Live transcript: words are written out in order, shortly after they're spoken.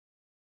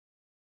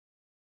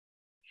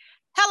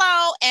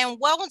Hello and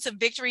welcome to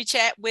Victory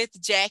Chat with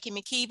Jackie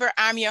McKeever.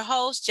 I'm your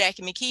host,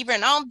 Jackie McKeever,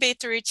 and on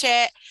Victory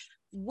Chat,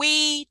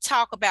 we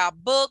talk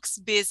about books,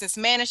 business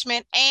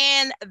management,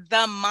 and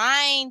the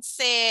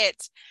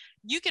mindset.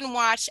 You can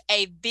watch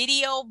a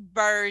video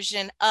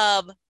version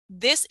of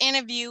this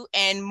interview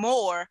and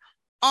more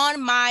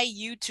on my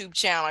YouTube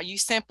channel. You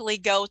simply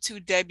go to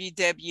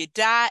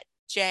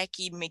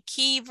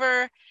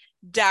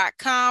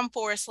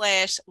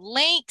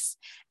www.jackiemckeever.com/links,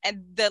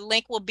 and the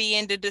link will be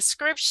in the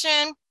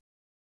description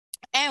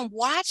and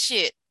watch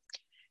it.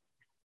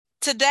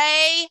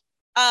 Today,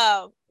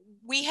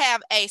 we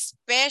have a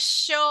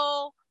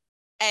special,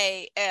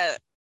 a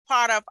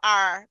part of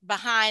our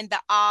Behind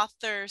the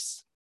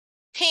Authors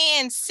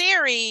pen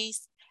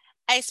series,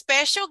 a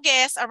special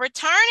guest, a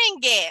returning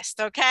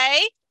guest,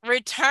 okay?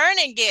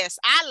 Returning guest.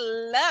 I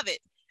love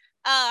it.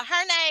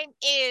 Her name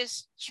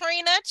is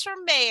Trina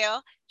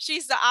Trammell.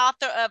 She's the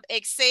author of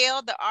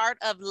Excel, The Art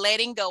of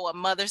Letting Go, A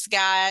Mother's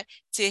Guide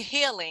to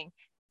Healing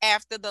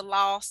After the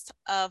Loss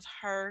of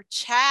Her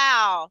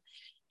Child.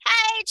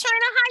 Hey,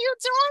 Trina,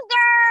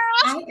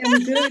 I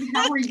am good.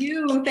 How are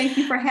you? Thank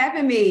you for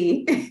having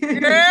me. how you doing,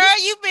 girl?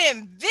 Girl, you've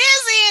been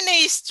busy in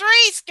these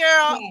streets,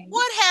 girl. Yes.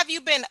 What have you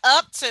been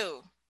up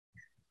to?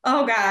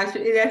 Oh gosh,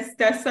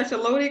 that's such a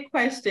loaded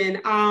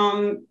question.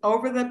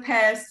 Over the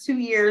past 2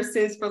 years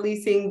since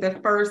releasing the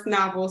first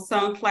novel,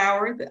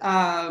 Sunflower,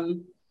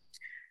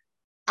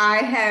 I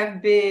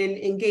have been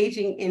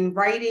engaging in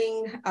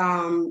writing,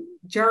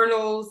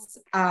 journals,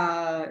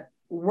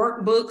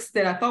 workbooks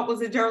that I thought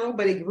was a journal,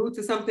 but it grew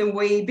to something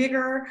way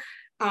bigger.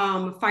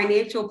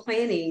 Financial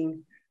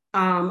planning.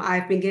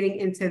 I've been getting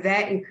into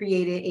that and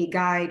created a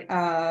guide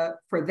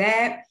for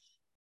that.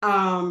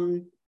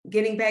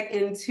 Getting back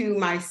into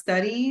my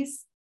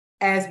studies,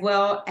 as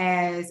well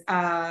as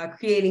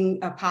creating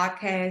a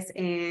podcast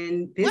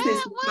and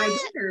business with my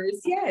What? daughters.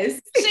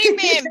 Yes. She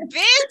been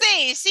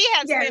busy. She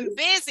has Yes. been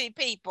busy,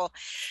 people.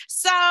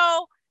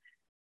 So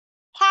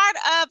part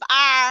of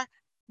our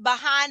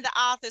Behind the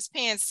Authors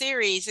Pen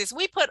series is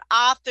we put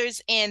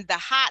authors in the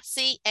hot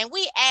seat and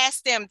we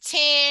ask them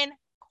 10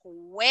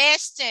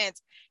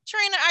 questions.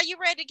 Trina, are you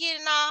ready to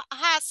get in our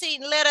hot seat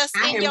and let us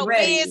I in am your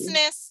ready.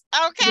 business?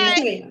 Yes,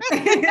 Okay.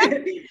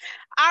 ma'am.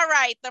 All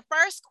right. The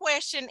first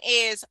question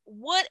is,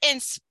 what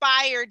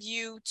inspired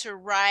you to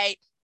write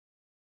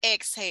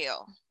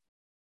Exhale?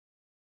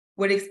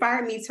 What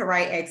inspired me to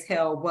write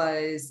Exhale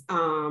was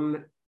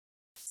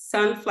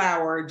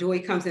Sunflower,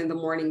 Joy Comes in the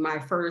Morning, my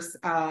first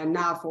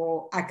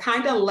novel. I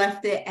kind of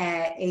left it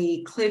at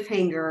a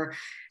cliffhanger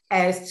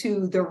as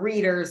to the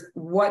readers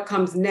what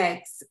comes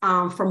next,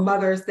 for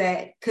mothers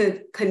that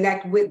could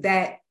connect with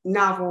that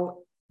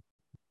novel,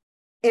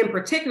 and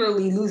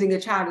particularly losing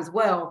a child as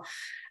well.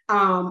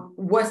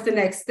 What's the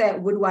next step?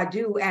 What do I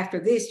do after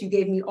this? You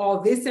gave me all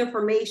this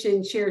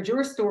information, shared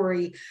your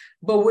story,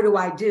 but what do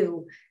I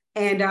do?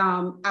 And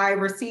I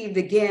received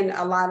again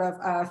a lot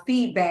of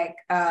feedback,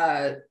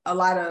 a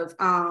lot of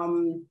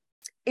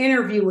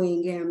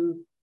interviewing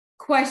and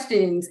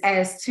questions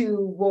as to,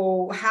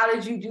 well, how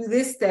did you do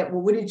this step?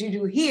 Well, what did you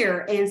do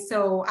here? And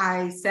so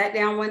I sat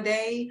down one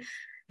day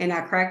and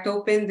I cracked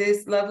open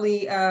this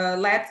lovely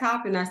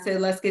laptop and I said,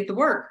 let's get to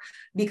work,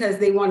 because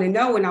they want to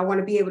know, and I want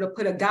to be able to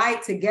put a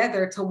guide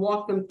together to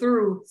walk them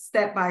through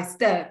step by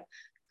step,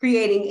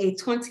 creating a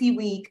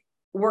 20-week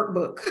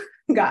workbook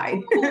guide.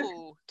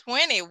 Ooh,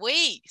 20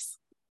 weeks.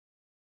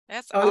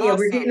 That's Oh yeah,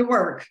 we're getting awesome. to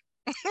work.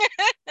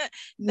 That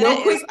No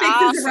is quick fixes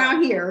awesome.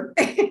 around here.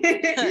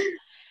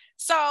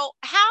 So,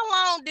 how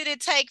long did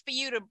it take for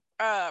you to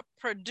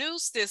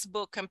produce this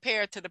book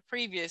compared to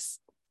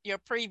your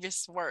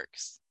previous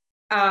works?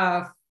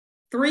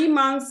 3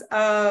 months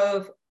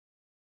of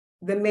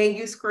the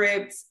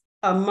manuscript,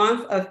 a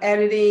month of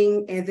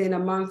editing, and then a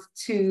month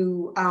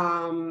to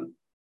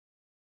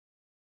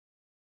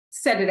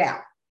set it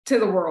out to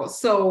the world.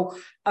 So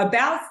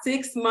about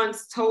 6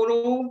 months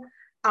total.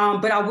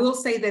 But I will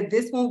say that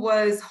this one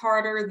was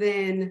harder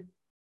than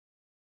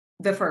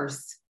the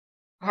first,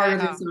 harder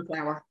than Wow.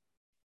 Sunflower.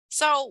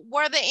 So,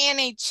 were there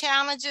any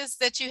challenges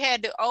that you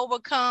had to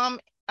overcome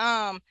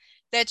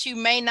that you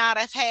may not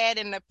have had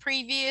in the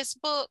previous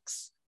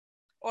books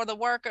or the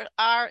work of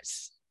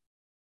arts?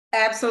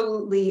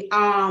 Absolutely.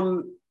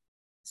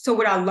 So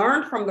what I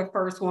learned from the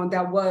first one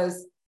that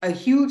was a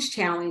huge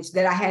challenge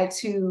that I had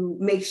to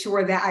make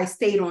sure that I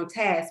stayed on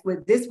task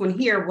with this one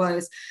here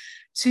was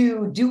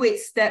to do it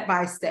step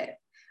by step.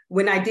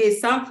 When I did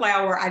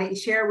Sunflower, I didn't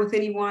share it with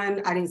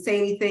anyone. I didn't say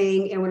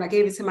anything. And when I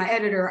gave it to my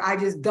editor, I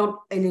just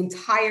dumped an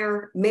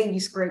entire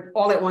manuscript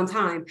all at one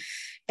time.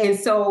 And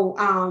so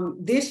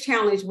this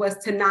challenge was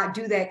to not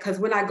do that, because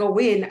when I go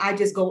in, I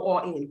just go all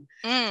in.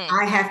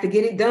 I have to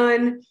get it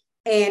done.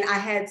 And I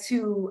had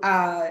to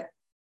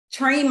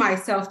train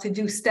myself to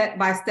do step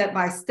by step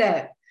by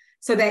step,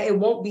 so that it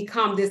won't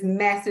become this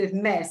massive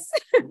mess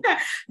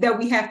that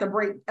we have to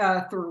break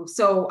through.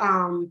 So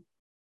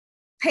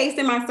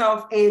pacing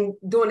myself and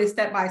doing it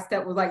step by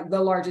step was like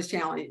the largest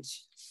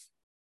challenge.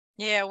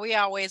 Yeah, we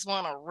always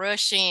want to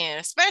rush in,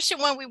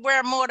 especially when we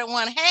wear more than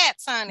one hat,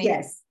 honey.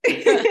 Yes.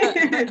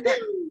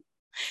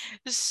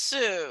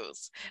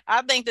 Shoes.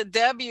 I think the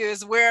W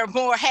is wear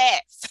more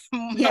hats,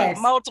 Yes.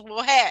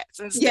 multiple hats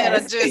instead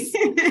of Yes. just.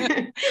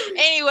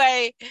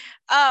 Anyway,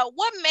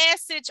 what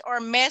message or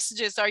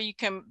messages are you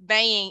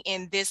conveying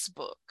in this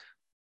book?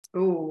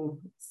 Oh,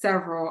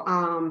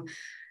 several.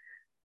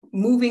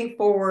 Moving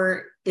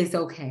forward is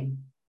okay.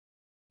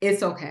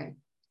 It's okay.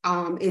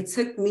 It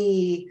took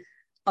me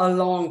a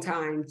long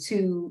time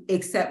to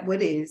accept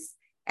what is.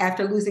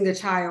 After losing a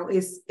child,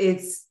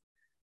 it's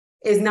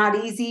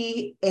not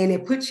easy, and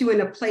it puts you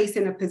in a place,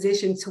 in a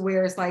position to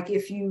where it's like,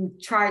 if you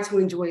try to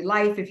enjoy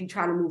life, if you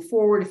try to move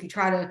forward, if you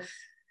try to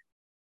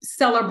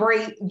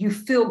celebrate, you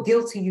feel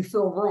guilty, you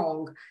feel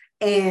wrong.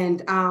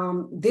 And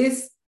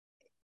this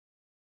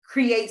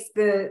creates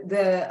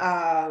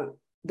the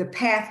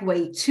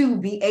pathway to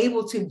be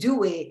able to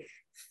do it,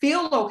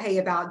 feel okay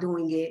about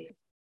doing it,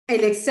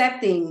 and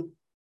accepting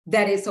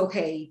that it's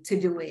okay to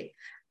do it.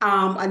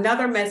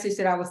 Another message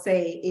that I would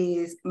say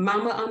is,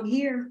 Mama, I'm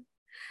here.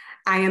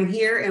 I am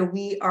here, and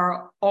we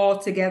are all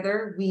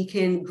together. We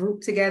can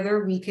group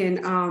together. We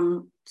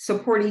can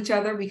support each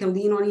other. We can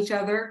lean on each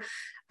other.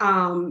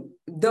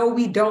 Though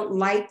we don't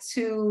like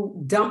to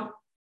dump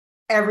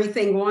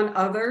everything on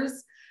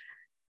others,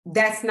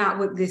 that's not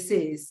what this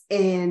is.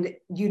 And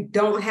you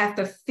don't have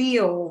to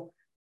feel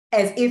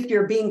as if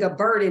you're being a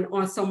burden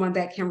on someone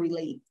that can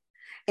relate.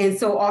 And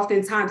so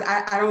oftentimes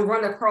I don't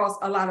run across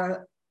a lot of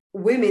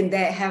women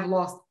that have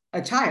lost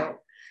a child.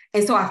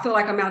 And so I feel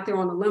like I'm out there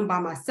on a limb by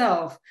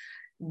myself.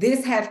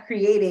 This have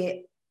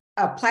created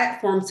a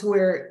platform to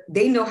where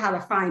they know how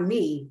to find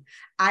me.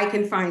 I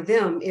can find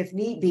them if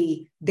need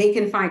be. They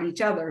can find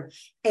each other.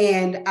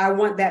 And I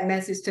want that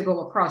message to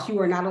go across. You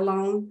are not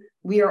alone.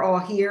 We are all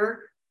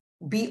here.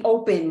 Be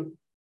open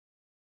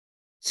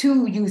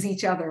to use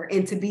each other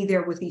and to be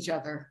there with each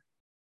other.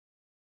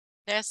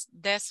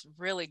 That's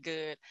really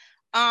good.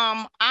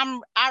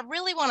 I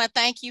really want to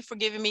thank you for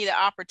giving me the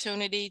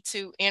opportunity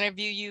to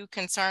interview you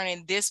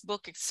concerning this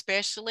book,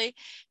 especially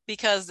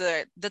because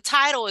the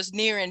title is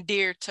near and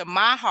dear to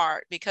my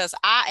heart, because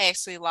I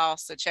actually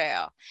lost a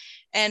child.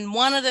 And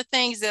one of the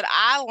things that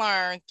I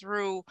learned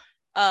through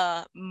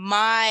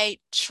my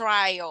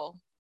trial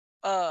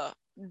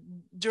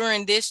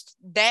during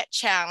that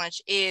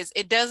challenge is,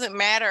 it doesn't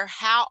matter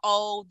how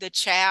old the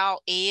child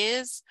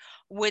is,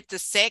 with the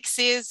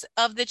sexes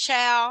of the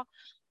child.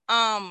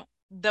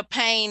 The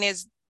pain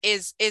is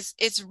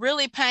it's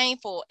really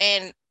painful,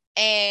 and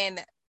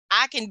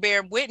I can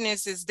bear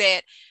witness is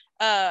that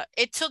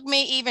it took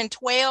me even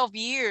 12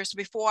 years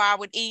before I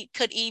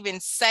could even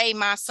say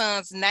my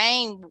son's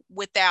name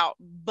without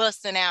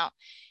busting out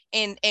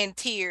in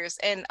tears.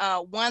 And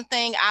one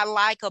thing I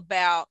like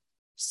about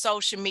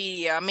social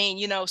media, I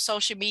mean,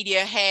 social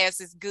media has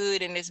its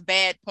good and its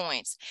bad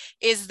points,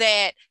 is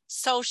that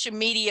social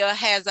media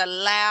has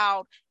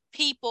allowed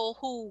people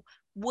who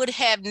would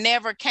have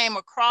never came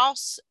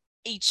across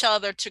each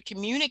other to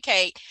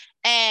communicate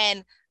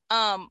and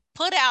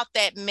put out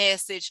that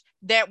message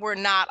that we're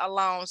not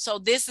alone. So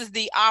this is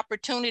the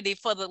opportunity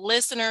for the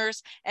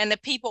listeners and the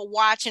people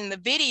watching the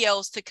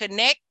videos to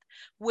connect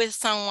with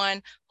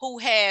someone who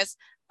has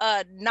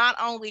not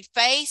only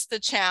faced the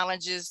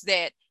challenges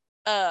that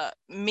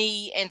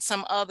me and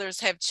some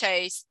others have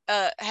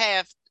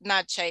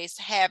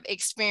have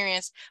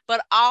experienced,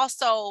 but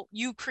also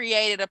you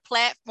created a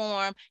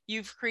platform,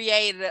 you've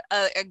created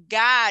a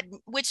guide,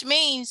 which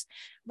means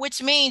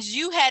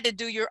you had to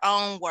do your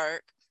own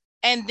work,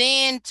 and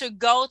then to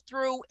go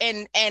through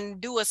and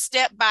do a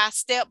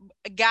step-by-step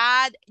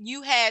guide,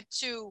 you had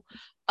to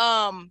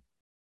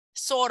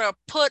sort of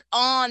put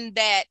on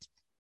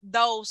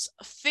those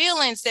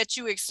feelings that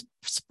you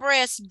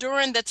expressed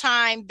during the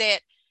time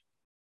that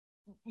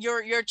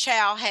your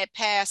child had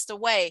passed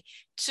away,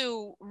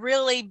 to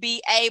really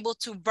be able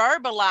to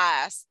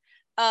verbalize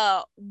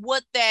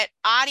what that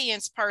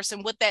audience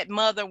person, what that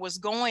mother was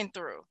going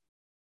through.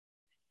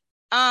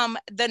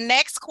 The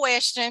next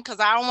question, because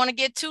I don't want to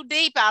get too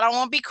deep, I don't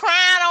want to be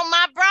crying on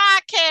my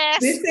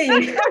broadcast.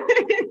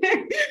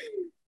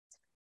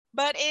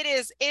 But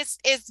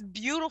it's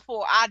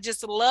beautiful. I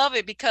just love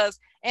it because,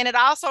 and it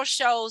also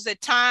shows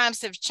that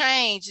times have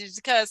changed, is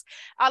because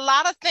a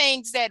lot of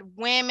things that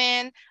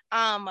women,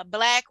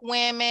 Black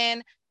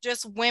women,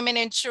 just women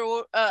in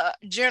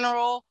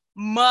general,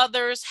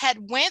 mothers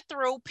had went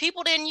through,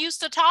 people didn't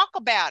used to talk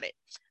about it.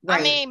 Right.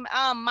 I mean,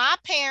 my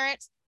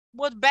parents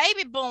was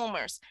baby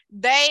boomers.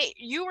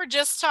 You were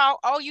just taught,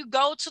 oh, you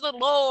go to the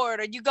Lord,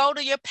 or you go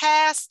to your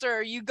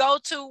pastor, you go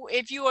to,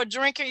 if you're a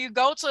drinker, you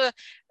go to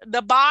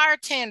the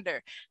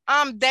bartender.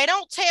 They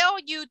don't tell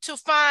you to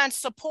find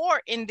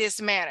support in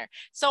this manner.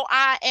 So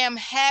I am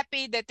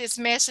happy that this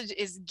message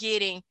is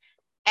getting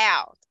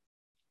out.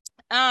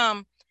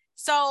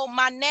 So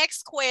my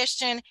next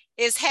question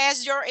is,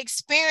 has your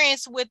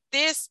experience with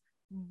this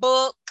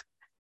book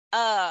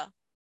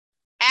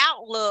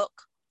outlook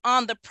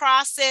on the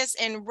process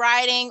in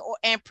writing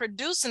and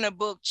producing a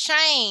book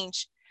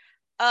change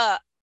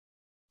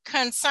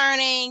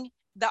concerning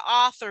the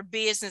author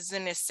business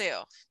in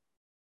itself?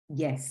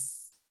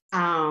 Yes.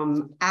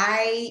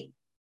 I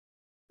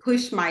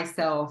push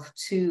myself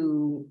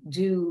to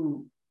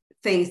do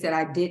things that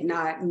I did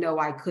not know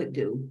I could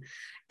do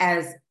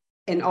as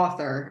an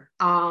author.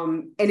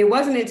 And it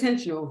wasn't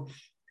intentional.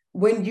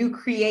 When you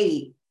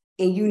create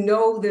and you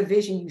know the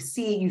vision, you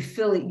see it, you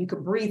feel it, you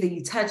could breathe it,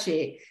 you touch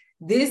it.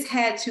 This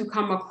had to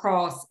come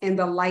across in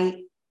the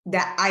light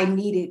that I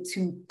needed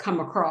to come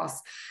across.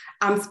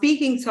 I'm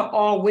speaking to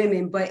all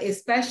women, but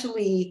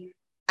especially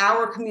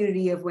our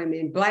community of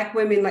women, Black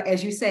women, like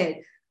as you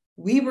said,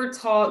 we were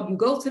taught you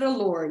go to the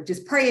Lord,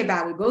 just pray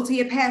about it, go to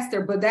your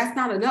pastor, but that's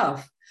not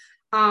enough.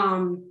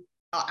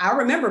 I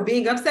remember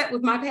being upset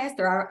with my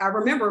pastor. I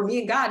remember me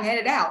and God had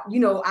it out. You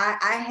know,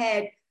 I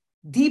had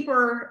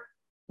deeper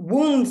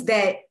wounds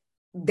that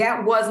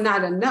was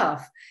not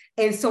enough.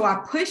 And so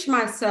I pushed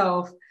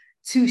myself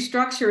to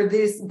structure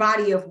this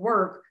body of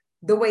work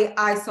the way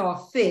I saw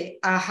fit.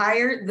 I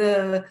hired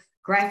the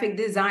graphic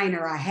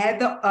designer, I had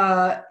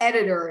the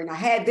editor, and I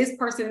had this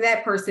person and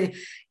that person.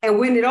 And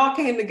when it all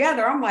came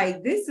together, I'm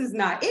like, this is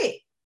not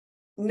it.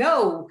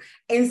 No.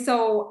 And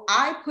so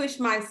I pushed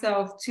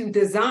myself to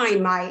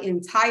design my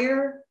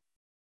entire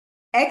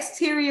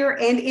exterior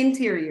and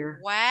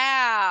interior.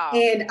 Wow.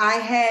 And I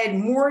had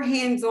more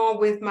hands-on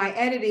with my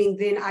editing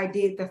than I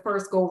did the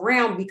first go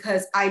round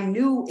because I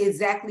knew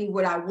exactly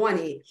what I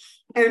wanted.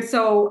 And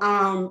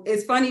so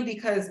it's funny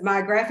because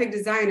my graphic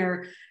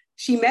designer,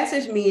 she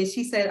messaged me and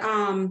she said,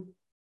 I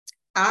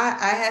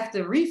have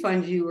to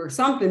refund you or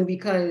something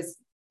because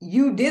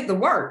you did the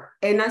work.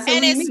 And I said, and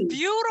what do you it's mean?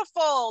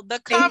 beautiful. The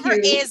Thank cover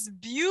you. is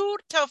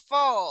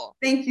beautiful.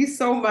 Thank you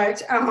so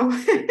much.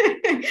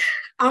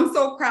 I'm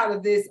so proud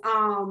of this.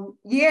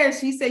 Yeah,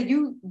 she said,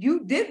 you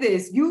did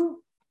this.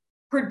 You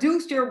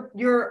produced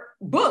your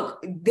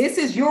book. This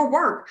is your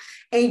work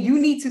and you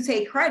need to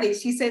take credit.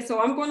 She said,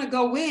 so I'm going to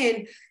go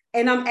in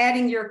and I'm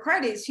adding your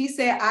credits. She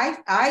said,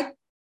 I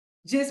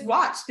just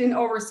watched and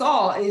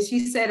oversaw. And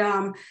she said,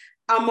 I'm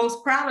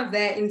most proud of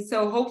that. And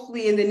so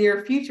hopefully in the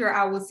near future,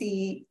 I will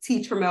see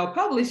T. Trammell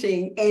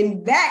Publishing.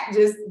 And that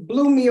just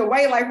blew me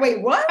away. Like,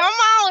 wait, what? Come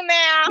on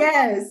now.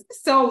 Yes.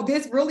 So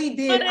this really Put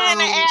did. it in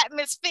the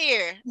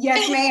atmosphere.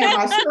 Yes, ma'am.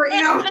 I sure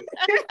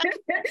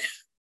am.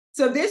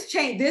 So this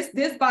change,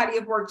 this body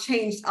of work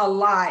changed a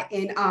lot.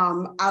 And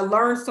I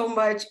learned so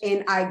much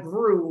and I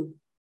grew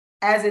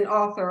as an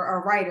author, a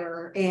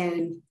writer,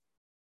 and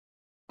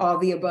all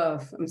the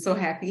above. I'm so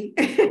happy.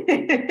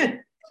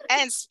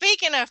 And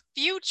speaking of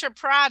future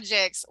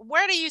projects,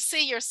 where do you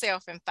see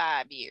yourself in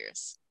 5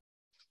 years?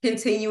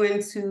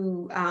 Continuing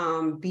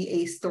to be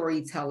a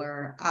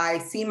storyteller. I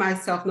see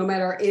myself, no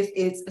matter if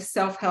it's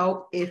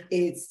self-help, if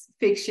it's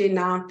fiction,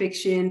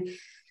 nonfiction,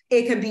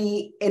 it could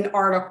be an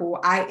article.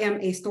 I am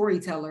a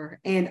storyteller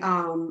and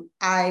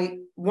I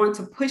want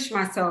to push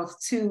myself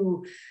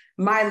to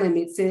my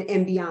limits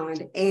and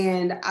beyond.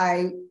 And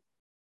I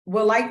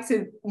would like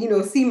to,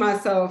 see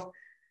myself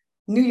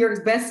New York's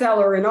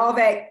bestseller and all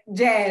that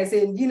jazz,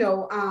 and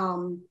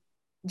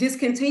just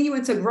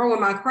continuing to grow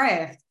in my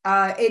craft.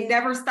 It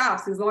never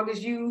stops as long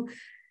as you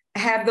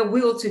have the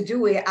will to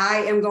do it. I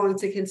am going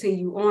to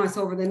continue on.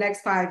 So over the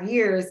next 5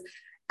 years,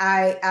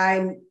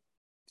 I'm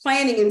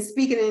planning and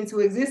speaking into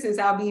existence.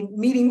 I'll be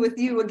meeting with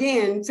you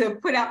again to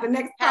put out the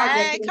next project.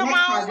 Hey, And the come next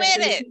on project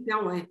with and it. keep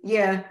going.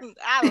 Yeah,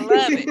 I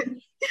love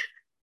it.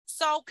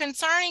 So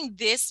concerning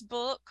this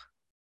book,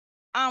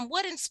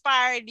 what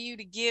inspired you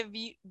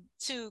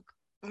to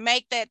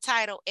make that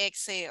title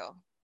Exhale?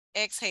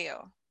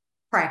 Exhale.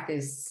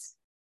 Practice.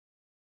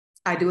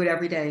 I do it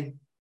every day.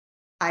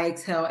 I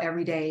exhale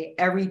every day.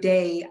 Every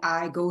day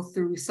I go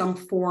through some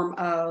form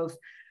of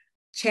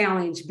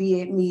challenge,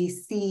 be it me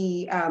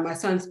see my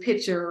son's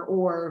picture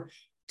or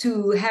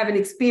to have an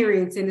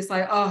experience. And it's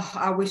like, oh,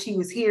 I wish he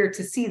was here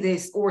to see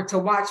this, or to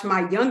watch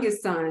my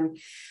youngest son,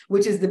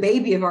 which is the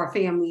baby of our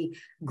family,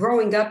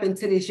 growing up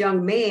into this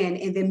young man,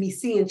 and then me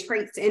seeing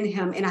traits in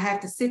him. And I have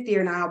to sit there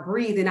and I'll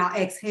breathe and I'll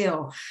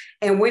exhale.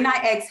 And when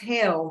I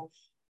exhale,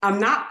 I'm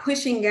not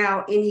pushing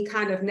out any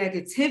kind of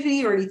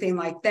negativity or anything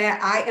like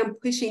that. I am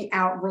pushing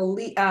out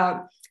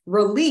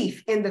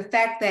relief in the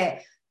fact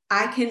that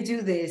I can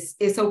do this.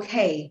 It's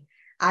okay.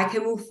 I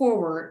can move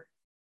forward.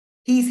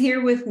 He's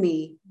here with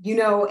me,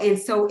 and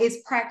so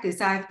it's practice.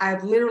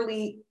 I've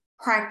literally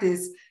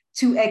practiced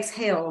to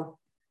exhale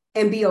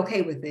and be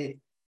okay with it.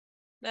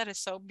 That is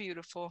so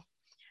beautiful.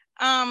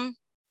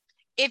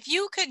 If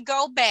you could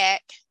go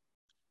back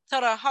to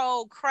the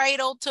whole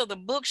cradle to the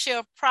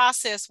bookshelf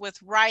process with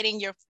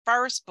writing your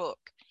first book,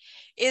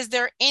 is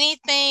there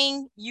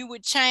anything you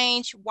would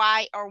change?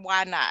 Why or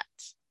why not?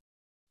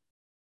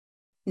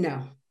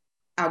 No,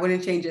 I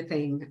wouldn't change a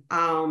thing.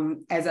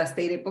 As I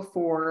stated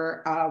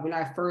before, when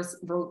I first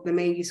wrote the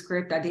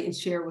manuscript, I didn't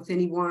share it with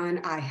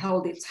anyone. I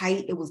held it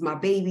tight. It was my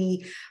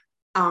baby.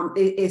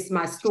 It's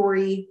my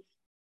story.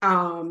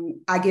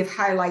 I give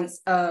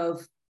highlights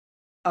of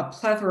a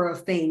plethora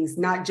of things,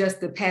 not just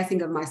the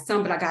passing of my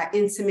son, but I got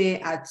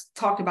intimate. I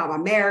talked about my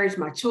marriage,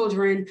 my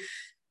children.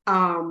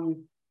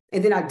 And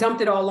then I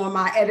dumped it all on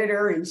my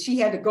editor and she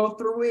had to go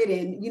through it.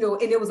 And,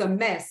 and it was a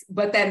mess,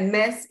 but that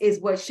mess is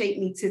what shaped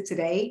me to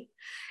today.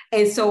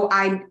 And so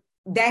I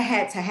that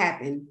had to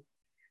happen.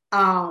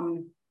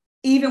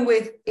 Even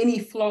with any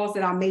flaws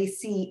that I may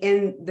see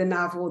in the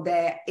novel,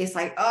 that it's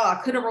like, oh, I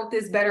could have wrote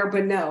this better,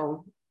 but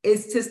no,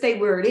 it's to stay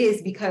where it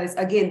is, because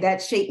again,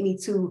 that shaped me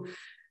to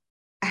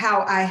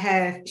how I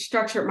have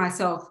structured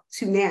myself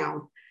to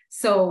now.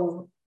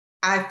 So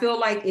I feel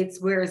like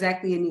it's where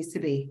exactly it needs to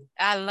be.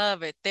 I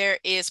love it. There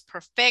is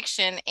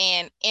perfection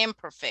and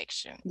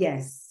imperfection.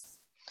 Yes.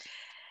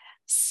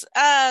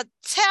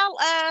 Tell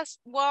us,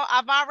 well,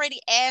 I've already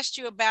asked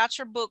you about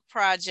your book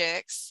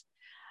projects.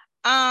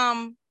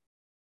 Can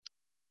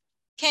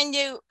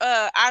you,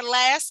 our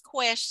last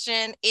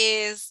question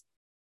is,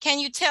 can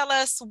you tell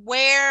us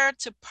where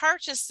to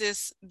purchase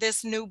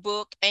this new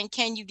book, and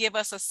can you give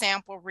us a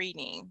sample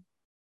reading?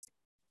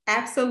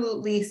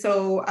 Absolutely.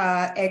 So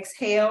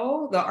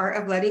Exhale, The Art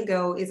of Letting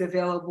Go is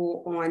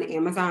available on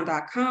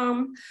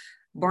Amazon.com,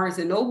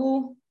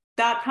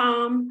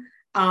 BarnesandNoble.com.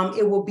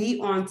 It will be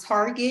on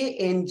Target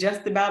in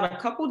just about a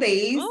couple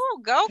days.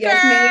 Ooh, go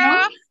yes, girl.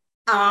 ma'am.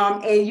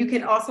 And you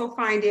can also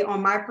find it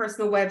on my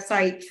personal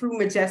website,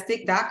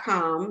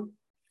 TrueMajestic.com.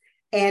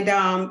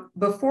 And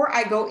before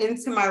I go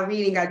into my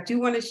reading, I do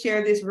want to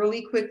share this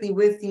really quickly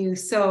with you.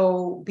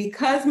 So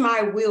because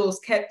my wheels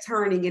kept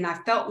turning and I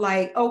felt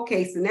like,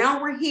 okay, so now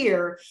we're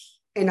here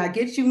and I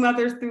get you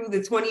mothers through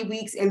the 20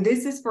 weeks. And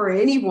this is for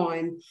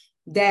anyone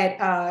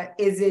that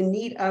is in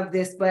need of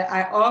this. But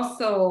I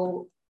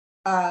also,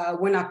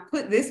 when I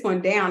put this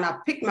one down, I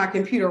picked my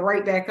computer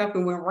right back up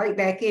and went right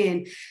back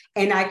in.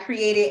 And I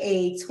created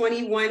a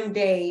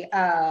 21-day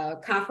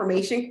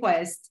confirmation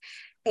quest.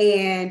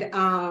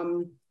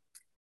 And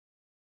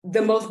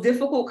the most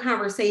difficult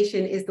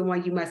conversation is the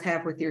one you must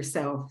have with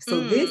yourself. So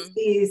this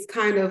is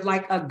kind of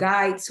like a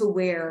guide to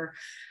where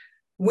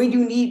when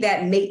you need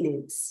that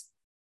maintenance,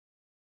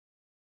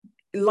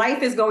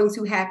 life is going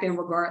to happen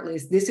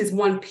regardless. This is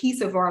one piece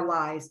of our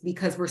lives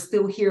because we're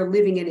still here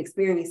living and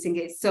experiencing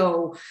it.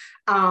 So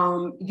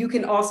you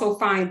can also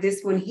find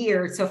this one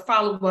here to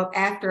follow up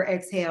after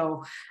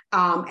Exhale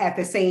at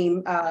the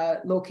same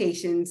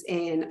locations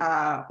and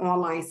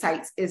online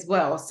sites as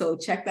well. So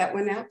check that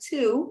one out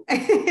too.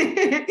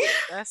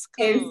 That's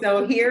cool. And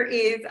so here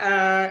is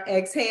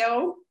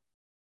Exhale,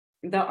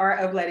 The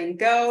Art of Letting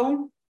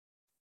Go.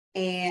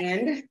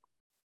 And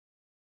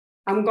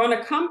I'm going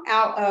to come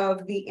out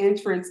of the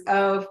entrance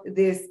of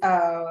this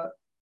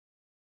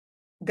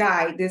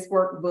guide, this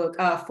workbook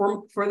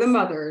for the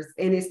mothers,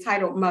 and it's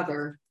titled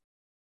Mother.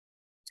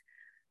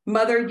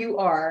 Mother, you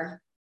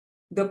are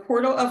the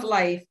portal of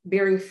life,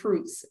 bearing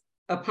fruits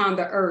upon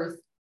the earth,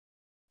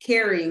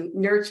 caring,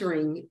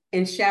 nurturing,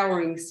 and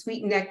showering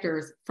sweet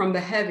nectars from the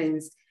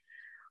heavens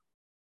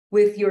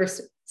with your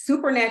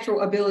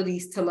supernatural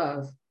abilities to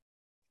love.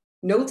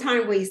 No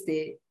time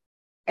wasted.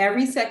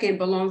 Every second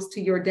belongs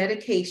to your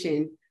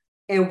dedication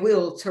and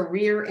will to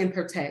rear and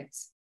protect.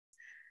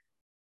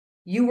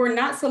 You were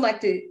not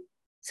selected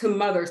to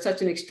mother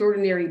such an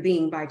extraordinary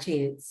being by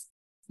chance.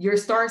 Your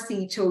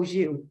starseed chose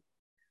you.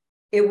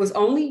 It was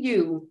only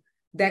you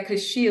that could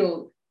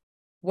shield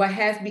what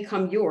has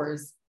become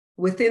yours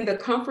within the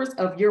comforts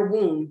of your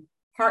womb,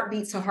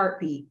 heartbeat to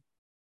heartbeat.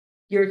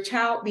 Your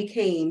child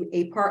became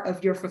a part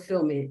of your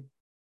fulfillment.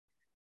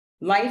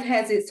 Life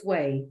has its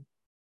way.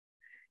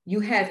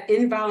 You have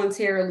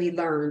involuntarily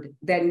learned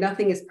that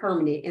nothing is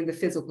permanent in the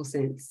physical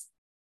sense.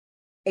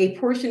 A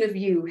portion of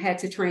you had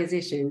to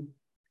transition.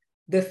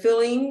 The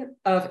feeling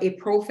of a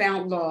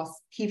profound loss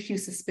keeps you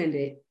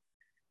suspended.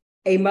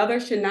 A mother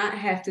should not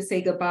have to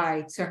say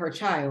goodbye to her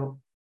child.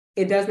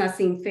 It does not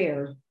seem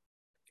fair.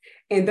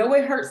 And though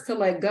it hurts to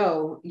let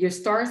go, your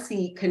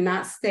starseed could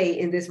not stay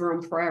in this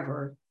room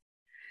forever.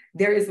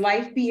 There is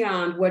life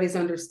beyond what is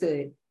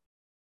understood.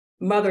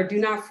 Mother, do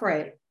not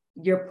fret.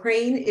 Your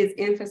pain is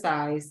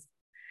emphasized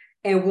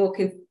and will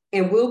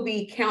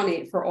be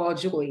counted for all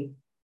joy.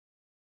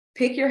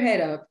 Pick your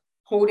head up,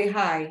 hold it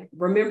high,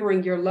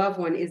 remembering your loved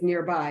one is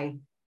nearby.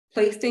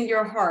 Placed in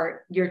your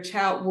heart, your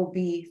child will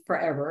be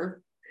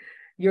forever.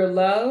 Your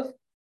love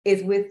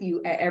is with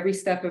you at every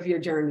step of your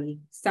journey.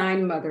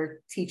 Signed,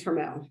 Mother T.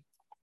 Trammell.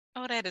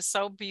 Oh, that is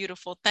so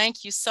beautiful.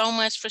 Thank you so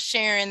much for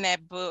sharing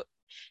that book,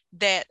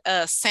 that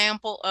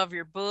sample of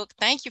your book.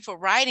 Thank you for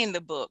writing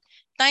the book.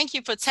 Thank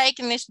you for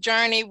taking this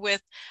journey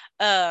with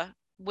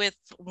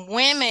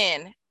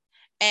women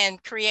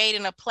and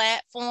creating a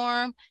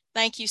platform.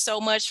 Thank you so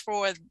much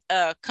for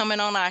coming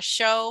on our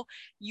show.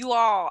 You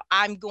all,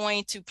 I'm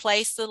going to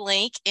place the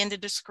link in the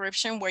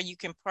description where you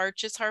can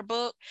purchase her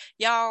book.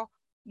 Y'all,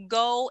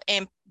 go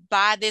and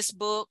buy this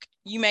book.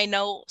 You may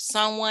know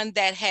someone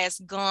that has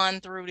gone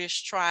through this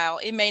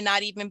trial. It may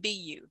not even be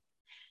you.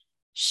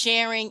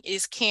 Sharing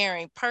is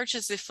caring.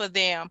 Purchase it for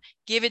them.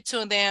 Give it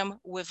to them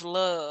with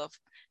love.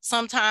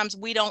 Sometimes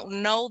we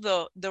don't know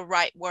the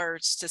right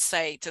words to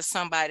say to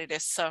somebody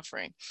that's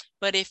suffering.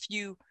 But if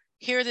you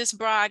hear this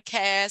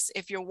broadcast,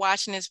 if you're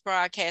watching this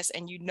broadcast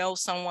and you know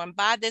someone,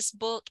 buy this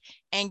book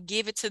and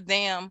give it to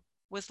them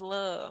with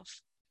love.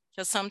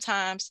 Because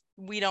sometimes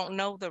we don't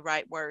know the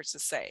right words to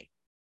say.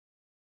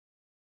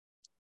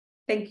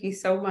 Thank you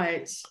so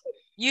much.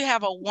 You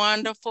have a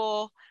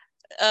wonderful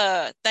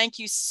Thank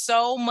you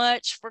so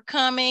much for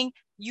coming.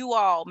 You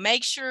all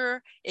make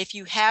sure if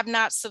you have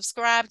not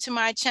subscribed to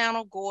my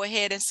channel, go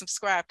ahead and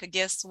subscribe, because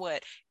guess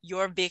what?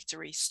 Your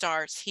victory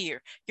starts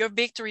here. Your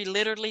victory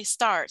literally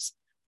starts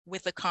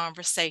with a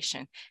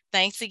conversation.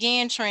 Thanks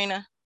again,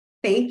 Trina.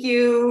 Thank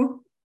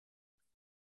you.